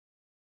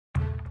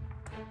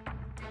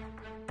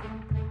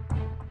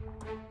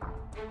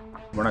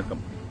வணக்கம்.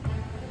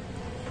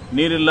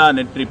 நீரில்லா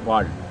நெற்றி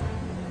பால்.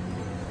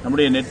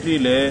 நம்முடைய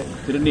நெற்றியிலே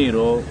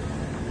திருநீரோ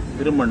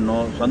திருமண்ணோ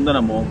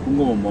சந்தனமோ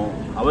குங்குமமோ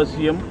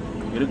அவசியம்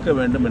இருக்க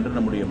வேண்டும் என்று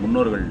நம்முடைய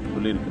முன்னோர்கள்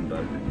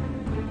சொல்லியிருக்கின்றார்கள்.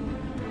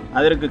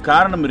 அதற்கு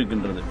காரணம்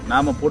இருக்கின்றது.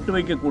 நாம் பொட்டு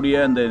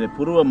வைக்கக்கூடிய அந்த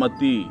புருவ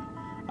மத்தி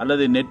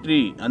அல்லது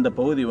நெற்றி அந்த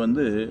பகுதி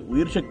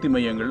உயிர் சக்தி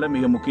மையங்களில்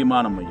மிக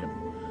முக்கியமான மையம்.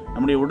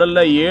 நம்முடைய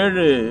உடலில்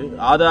 7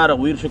 ஆதார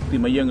உயிர் சக்தி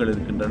மையங்கள்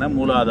இருக்கின்றன.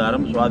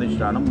 மூலாதாரம்,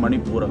 சுவாதிஷ்டானம்,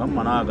 மணிப்பூரகம்,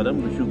 அநாகதம்,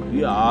 விஷுக்தி,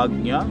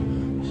 ஆக்ஞா,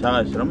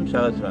 சகசிரம்.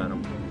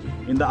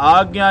 இந்த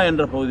ஆக்ஞா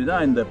என்ற பகுதி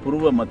தான் இந்த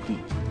புருவ மத்தி.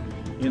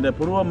 இந்த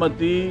புருவ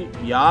மத்தி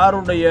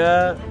யாருடைய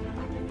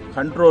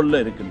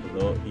கண்ட்ரோலில்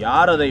இருக்கின்றதோ,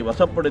 யார் அதை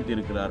வசப்படுத்தி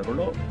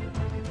இருக்கிறார்களோ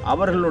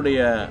அவர்களுடைய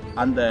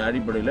அந்த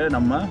அடிப்படையில்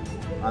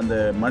அந்த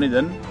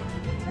மனிதன்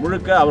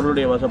முழுக்க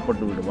அவர்களுடைய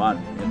வசப்பட்டு விடுவான்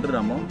என்று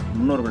நம்ம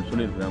முன்னோர்கள்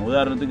சொல்லியிருக்கிறாங்க.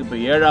 உதாரணத்துக்கு இப்போ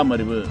 7ஆம்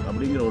அறிவு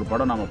அப்படிங்கிற ஒரு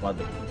படம் நாம்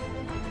பார்த்துருக்கோம்.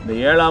 இந்த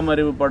 7ஆம்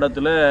அறிவு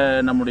படத்தில்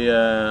நம்முடைய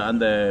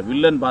அந்த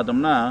வில்லன்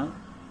பார்த்தோம்னா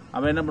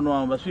அவன் என்ன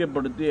பண்ணுவான்,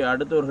 வசியப்படுத்தி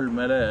அடுத்தவர்கள்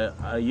மேலே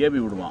ஏவி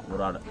விடுவான்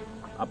ஒரு ஆளை.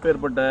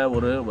 அப்பேற்பட்ட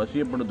ஒரு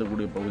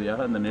வசியப்படுத்தக்கூடிய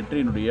பகுதியாக அந்த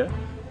நெற்றியினுடைய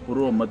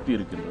புருவ மத்தி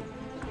இருக்கின்றது.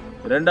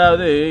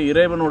 2வது,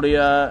 இறைவனுடைய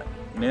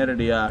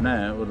நேரடியான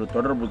ஒரு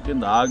தொடர்புக்கு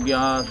இந்த ஆக்ஞா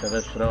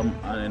சகசிரம்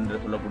என்று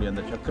சொல்லக்கூடிய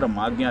அந்த சக்கரம்,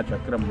 ஆக்ஞா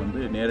சக்கரம்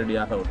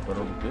நேரடியாக ஒரு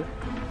தொடர்புக்கு,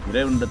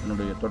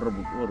 இறைவனிடத்தினுடைய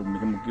தொடர்புக்கு ஒரு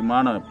மிக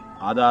முக்கியமான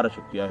ஆதார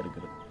சக்தியாக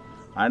இருக்கிறது.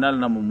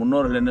 அதனால் நம்ம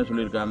முன்னோர்கள் என்ன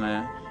சொல்லியிருக்காங்க,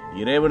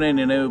 இறைவனை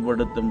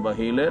நினைவுபடுத்தும்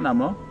வகையில்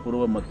நம்ம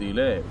புருவ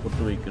மத்தியில்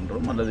பொட்டு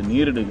வைக்கின்றோம், அல்லது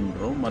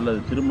நீரிடுகின்றோம்,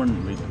 அல்லது திருமண்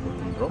வைத்துக்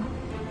கொள்கின்றோம்.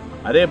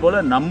 அதே போல்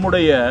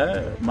நம்முடைய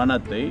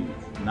மனத்தை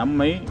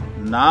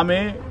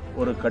நாமே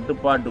ஒரு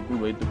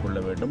கட்டுப்பாட்டுக்குள் வைத்துக் கொள்ள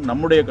வேண்டும்,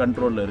 நம்முடைய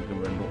கண்ட்ரோலில் இருக்க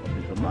வேண்டும்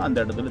அப்படின்னு சொன்னால் அந்த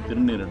இடத்துல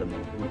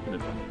திருநீரிடணும்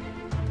கொடுத்துருக்காங்க.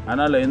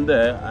 அதனால் இந்த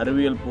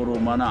அறிவியல்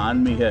பூர்வமான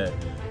ஆன்மீக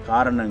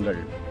காரணங்கள்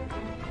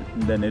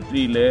இந்த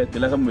நெற்றியிலே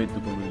திலகம்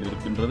வைத்துக் கொள்வதில்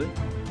இருக்கின்றது.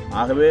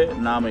 ஆகவே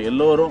நாம்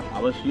எல்லோரும்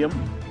அவசியம்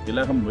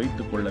திலகம்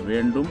வைத்துக் கொள்ள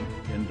வேண்டும்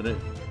என்று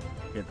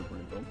கேட்டுக்கொள்கிறேன்.